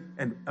catch them,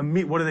 and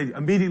what do they?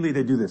 Immediately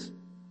they do this.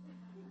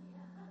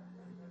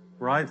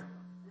 Right?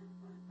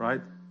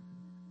 Right?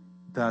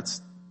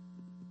 That's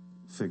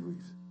fig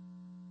leaves.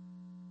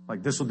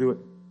 Like, this will do it.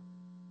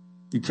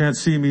 You can't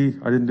see me.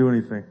 I didn't do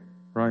anything.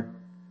 Right?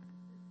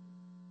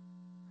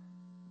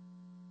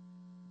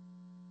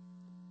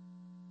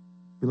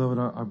 Beloved,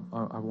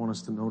 I want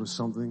us to notice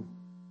something.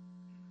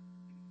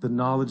 The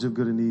knowledge of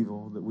good and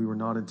evil that we were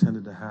not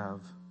intended to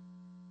have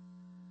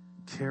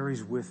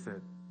carries with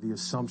it the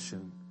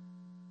assumption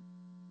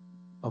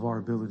of our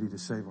ability to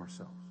save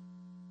ourselves.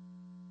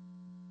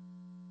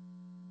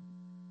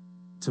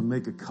 To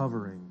make a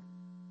covering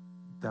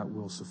that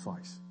will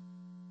suffice,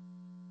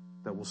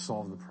 that will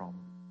solve the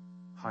problem,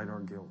 hide our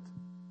guilt.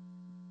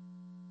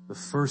 The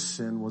first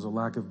sin was a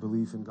lack of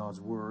belief in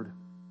God's word,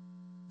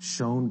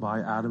 shown by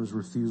Adam's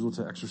refusal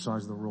to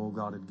exercise the role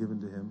God had given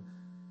to him.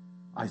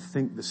 I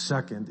think the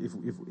second,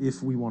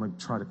 if we want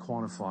to try to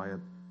quantify it,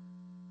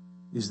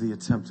 is the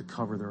attempt to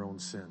cover their own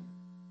sin.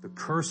 The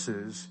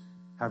curses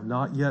have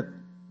not yet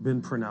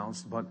been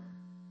pronounced, but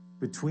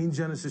between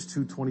Genesis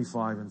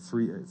 2:25 and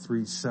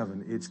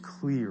 3:7, it's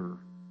clear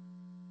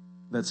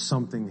that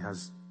something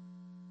has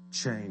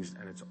changed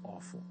and it's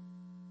awful.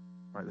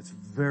 Right? It's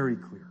very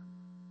clear.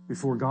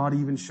 Before God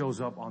even shows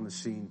up on the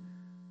scene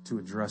to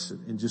address it.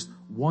 In just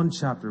one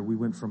chapter, we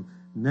went from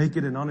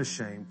naked and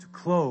unashamed to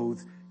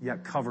clothed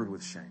yet covered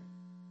with shame.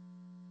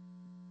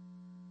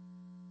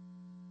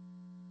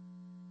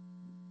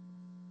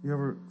 You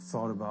ever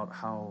thought about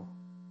how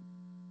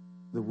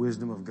the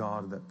wisdom of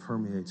God that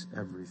permeates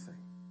everything?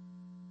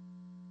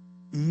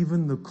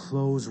 Even the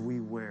clothes we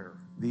wear,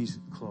 these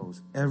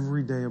clothes,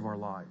 every day of our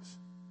lives,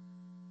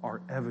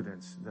 are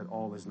evidence that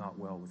all is not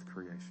well with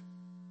creation.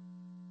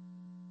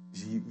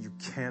 You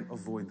can't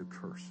avoid the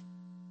curse.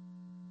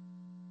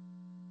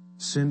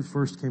 Sin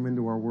first came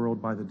into our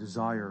world by the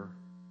desire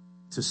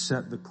to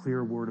set the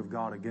clear word of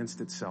God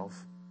against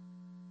itself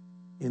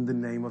in the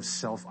name of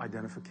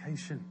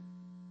self-identification.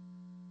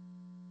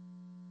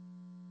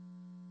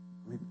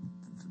 I mean,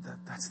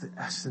 that's the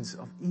essence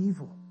of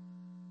evil.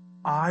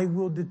 I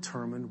will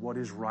determine what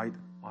is right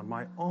on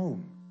my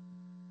own.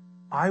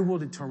 I will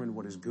determine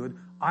what is good.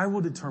 I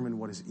will determine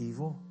what is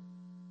evil.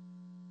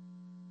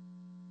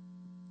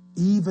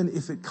 Even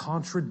if it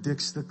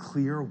contradicts the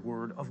clear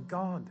word of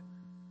God.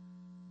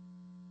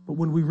 But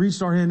when we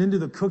reached our hand into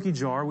the cookie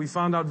jar, we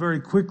found out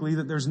very quickly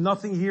that there's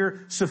nothing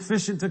here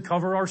sufficient to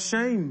cover our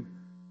shame.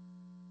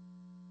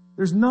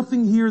 There's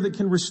nothing here that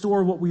can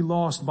restore what we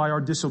lost by our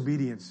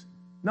disobedience.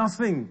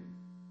 Nothing.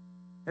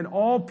 And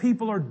all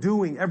people are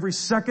doing every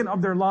second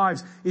of their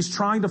lives is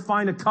trying to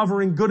find a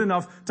covering good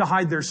enough to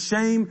hide their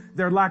shame,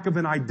 their lack of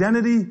an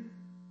identity.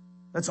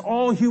 That's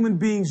all human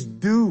beings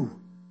do.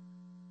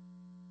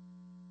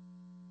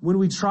 When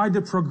we tried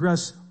to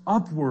progress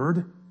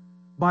upward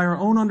by our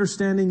own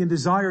understanding and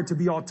desire to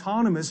be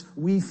autonomous,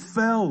 we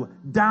fell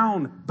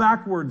down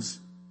backwards.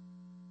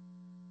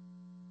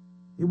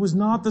 It was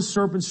not the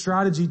serpent's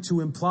strategy to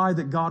imply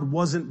that God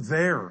wasn't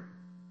there.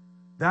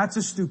 That's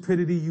a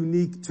stupidity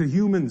unique to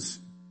humans.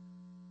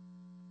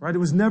 Right? It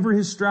was never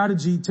his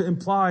strategy to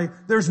imply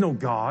there's no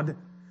God.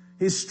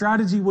 His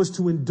strategy was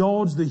to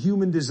indulge the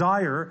human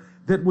desire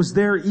that was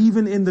there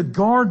even in the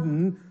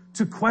garden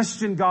to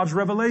question God's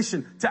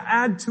revelation, to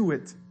add to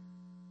it.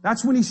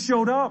 That's when he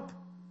showed up.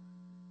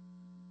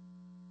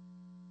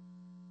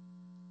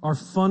 Our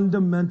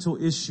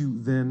fundamental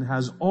issue then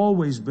has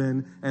always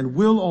been and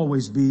will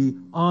always be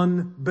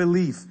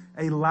unbelief,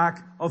 a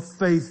lack of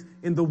faith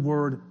in the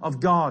Word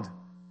of God.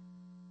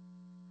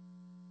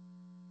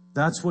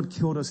 That's what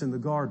killed us in the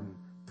garden.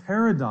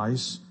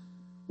 Paradise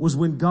was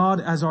when God,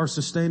 as our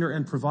sustainer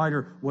and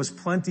provider, was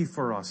plenty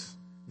for us.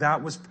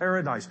 That was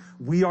paradise.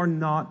 We are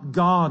not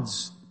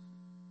gods.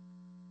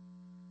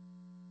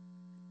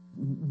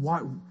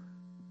 Why?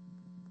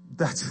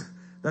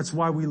 That's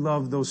why we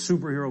love those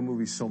superhero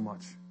movies so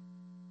much.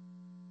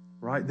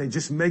 Right? They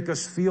just make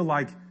us feel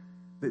like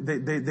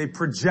they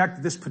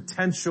project this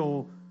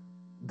potential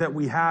that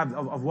we have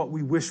of what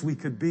we wish we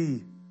could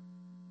be.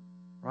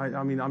 Right?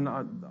 I mean, I'm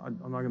not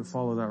going to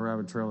follow that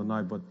rabbit trail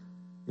tonight, but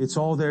it's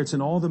all there. It's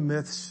in all the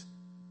myths.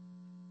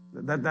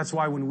 That's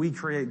why when we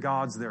create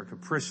gods, they're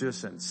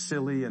capricious and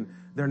silly, and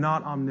they're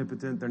not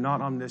omnipotent. They're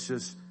not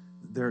omniscient.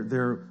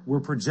 We're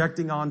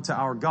projecting onto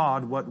our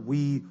God what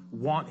we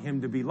want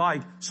him to be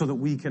like so that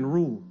we can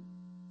rule,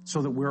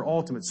 so that we're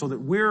ultimate, so that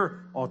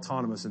we're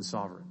autonomous and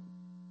sovereign.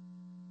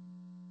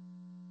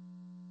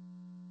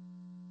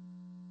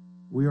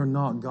 We are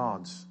not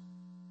gods.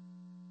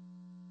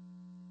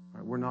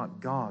 Right? We're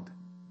not God.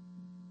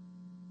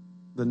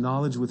 The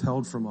knowledge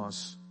withheld from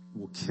us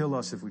will kill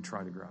us if we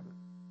try to grab it.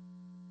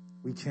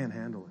 We can't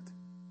handle it.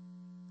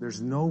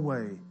 There's no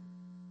way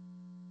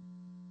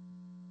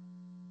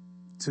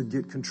to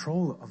get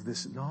control of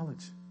this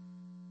knowledge,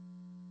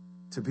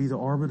 to be the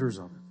arbiters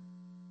of it.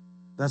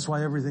 That's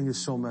why everything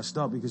is so messed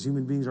up, because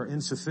human beings are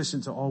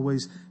insufficient to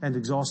always and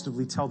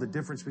exhaustively tell the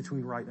difference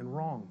between right and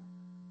wrong.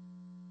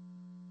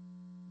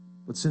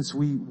 But since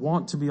we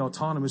want to be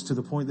autonomous to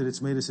the point that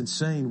it's made us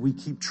insane, we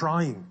keep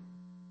trying.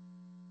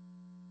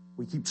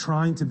 We keep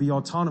trying to be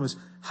autonomous.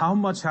 How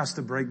much has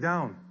to break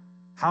down?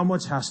 How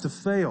much has to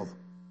fail?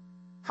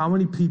 How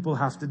many people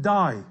have to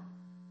die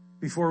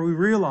before we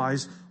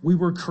realize we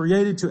were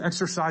created to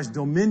exercise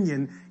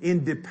dominion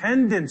in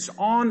dependence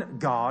on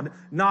God,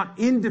 not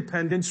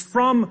independence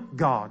from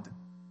God?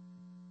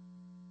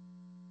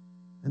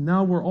 And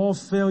now we're all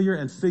failure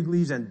and fig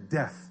leaves and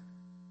death.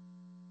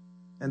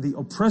 And the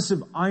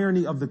oppressive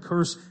irony of the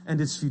curse and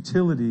its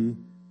futility,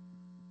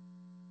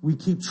 we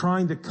keep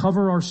trying to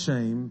cover our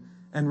shame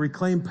and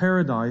reclaim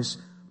paradise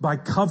by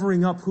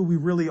covering up who we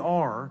really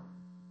are,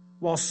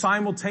 while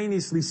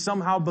simultaneously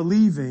somehow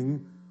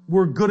believing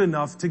we're good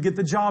enough to get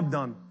the job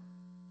done.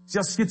 See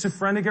how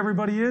schizophrenic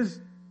everybody is?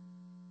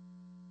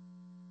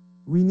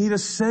 We need a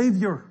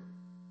Savior,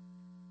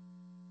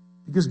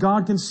 because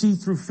God can see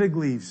through fig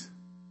leaves.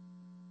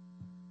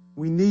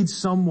 We need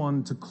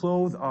someone to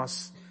clothe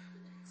us,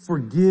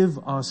 forgive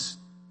us,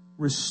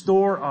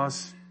 restore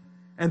us,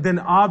 and then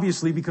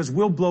obviously, because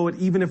we'll blow it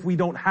even if we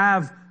don't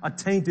have a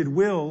tainted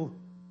will,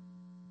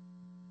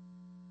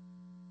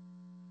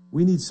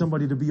 we need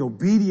somebody to be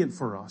obedient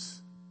for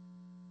us.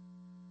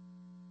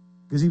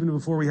 Because even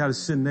before we had a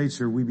sin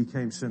nature, we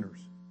became sinners.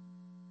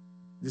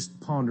 Just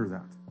ponder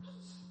that.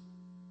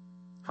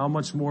 How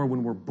much more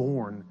when we're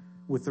born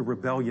with the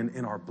rebellion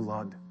in our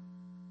blood.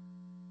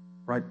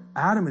 Right?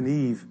 Adam and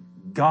Eve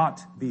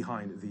got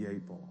behind the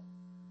 8 ball.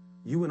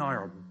 You and I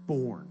are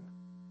born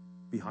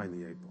behind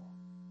the 8 ball.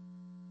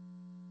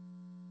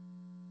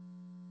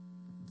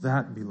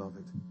 That,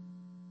 beloved,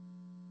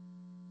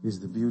 is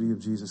the beauty of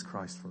Jesus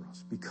Christ for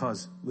us.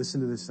 Because,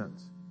 listen to this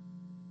sentence,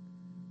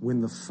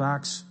 when the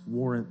facts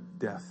warrant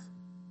death,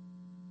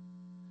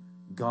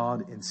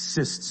 God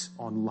insists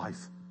on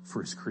life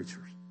for his creatures.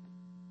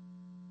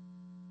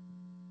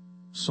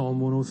 Psalm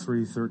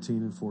 103, 13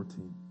 and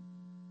 14.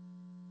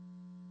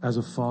 As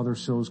a father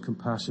shows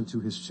compassion to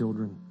his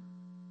children,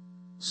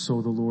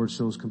 so the Lord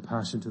shows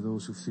compassion to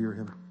those who fear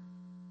him.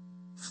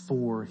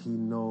 For he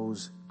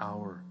knows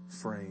our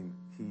frame.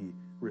 He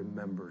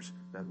remembers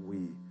that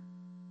we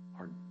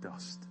are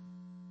dust.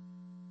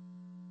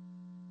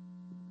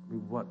 I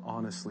mean, what,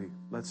 honestly,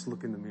 let's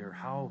look in the mirror.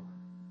 How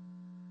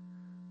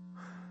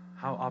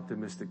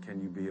optimistic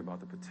can you be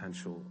about the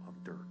potential of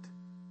dirt?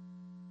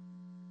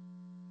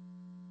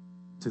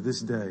 To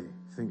this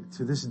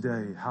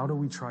day, how do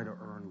we try to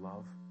earn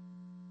love?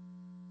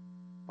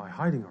 By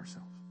hiding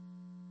ourselves.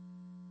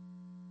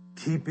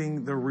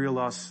 Keeping the real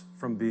us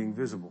from being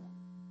visible.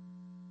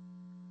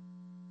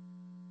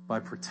 By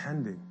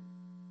pretending.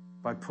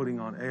 By putting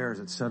on airs,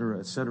 etc.,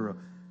 etc.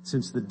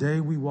 Since the day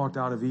we walked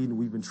out of Eden,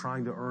 we've been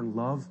trying to earn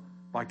love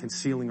by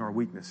concealing our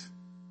weakness.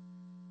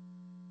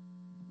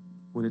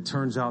 When it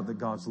turns out that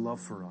God's love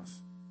for us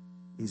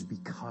is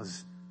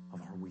because of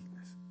our weakness.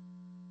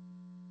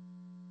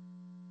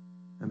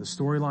 And the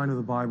storyline of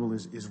the Bible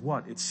is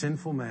what? It's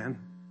sinful man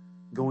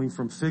going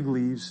from fig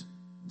leaves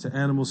to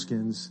animal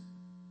skins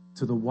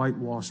to the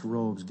whitewashed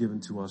robes given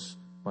to us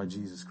by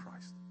Jesus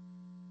Christ.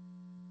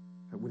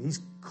 And when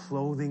he's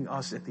clothing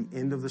us at the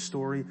end of the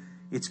story,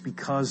 it's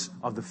because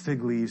of the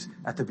fig leaves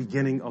at the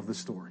beginning of the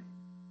story.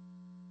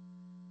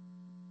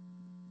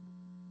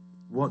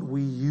 What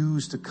we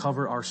use to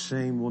cover our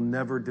shame will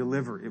never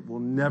deliver. It will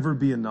never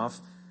be enough.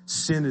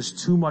 Sin is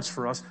too much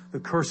for us. The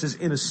curse is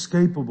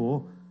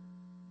inescapable.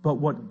 But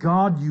what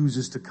God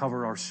uses to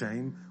cover our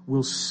shame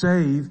will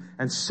save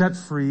and set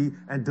free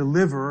and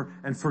deliver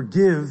and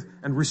forgive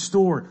and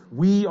restore.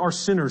 We are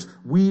sinners.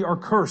 We are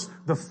cursed.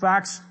 The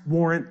facts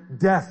warrant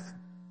death.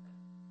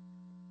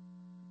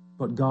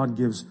 But God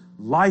gives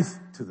life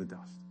to the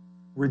dust.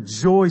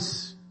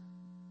 Rejoice,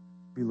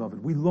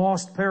 beloved. We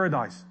lost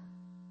paradise,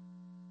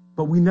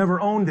 but we never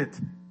owned it.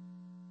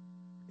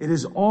 It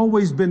has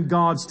always been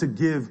God's to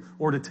give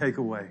or to take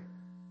away.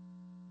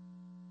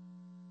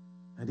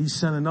 And he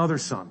sent another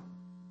son,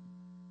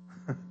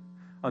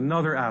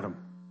 another Adam,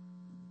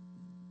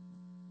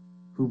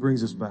 who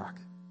brings us back.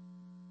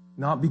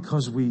 Not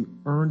because we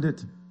earned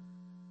it,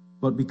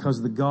 but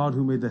because the God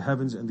who made the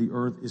heavens and the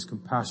earth is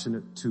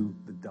compassionate to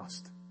the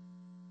dust.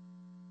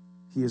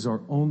 He is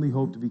our only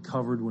hope to be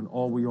covered when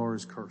all we are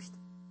is cursed.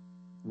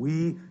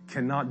 We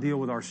cannot deal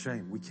with our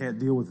shame. We can't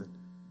deal with it.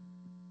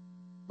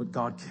 But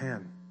God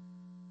can.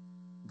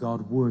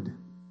 God would.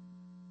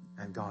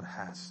 And God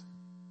has.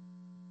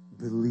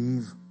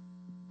 Believe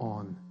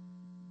on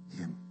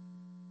him.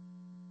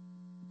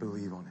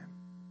 Believe on him.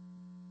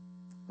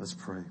 Let's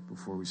pray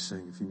before we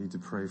sing. If you need to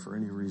pray for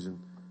any reason,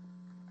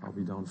 I'll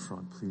be down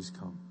front. Please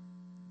come.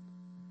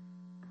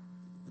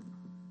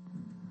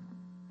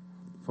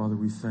 Father,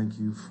 we thank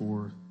you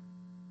for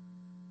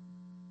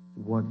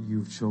what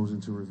you've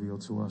chosen to reveal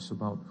to us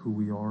about who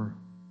we are,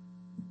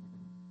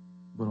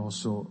 but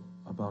also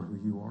about who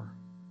you are.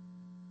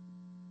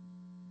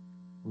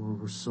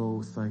 Lord, we're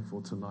so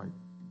thankful tonight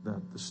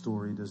that the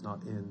story does not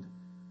end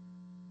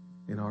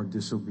in our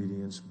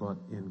disobedience, but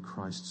in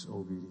Christ's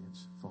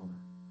obedience, Father.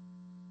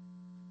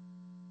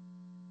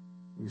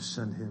 You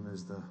send him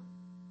as the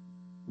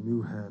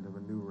new head of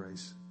a new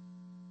race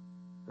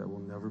that will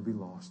never be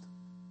lost.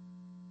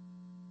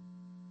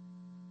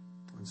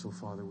 And so,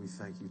 Father, we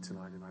thank you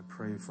tonight, and I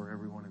pray for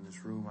everyone in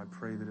this room. I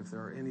pray that if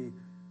there are any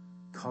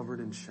covered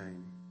in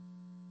shame,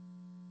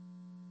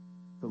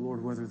 that,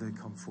 Lord, whether they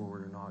come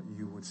forward or not,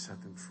 you would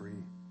set them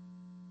free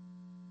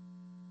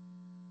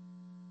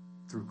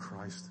through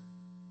Christ.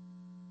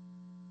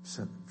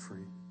 Set them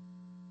free.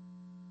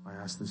 I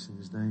ask this in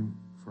his name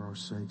for our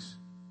sakes.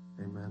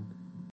 Amen.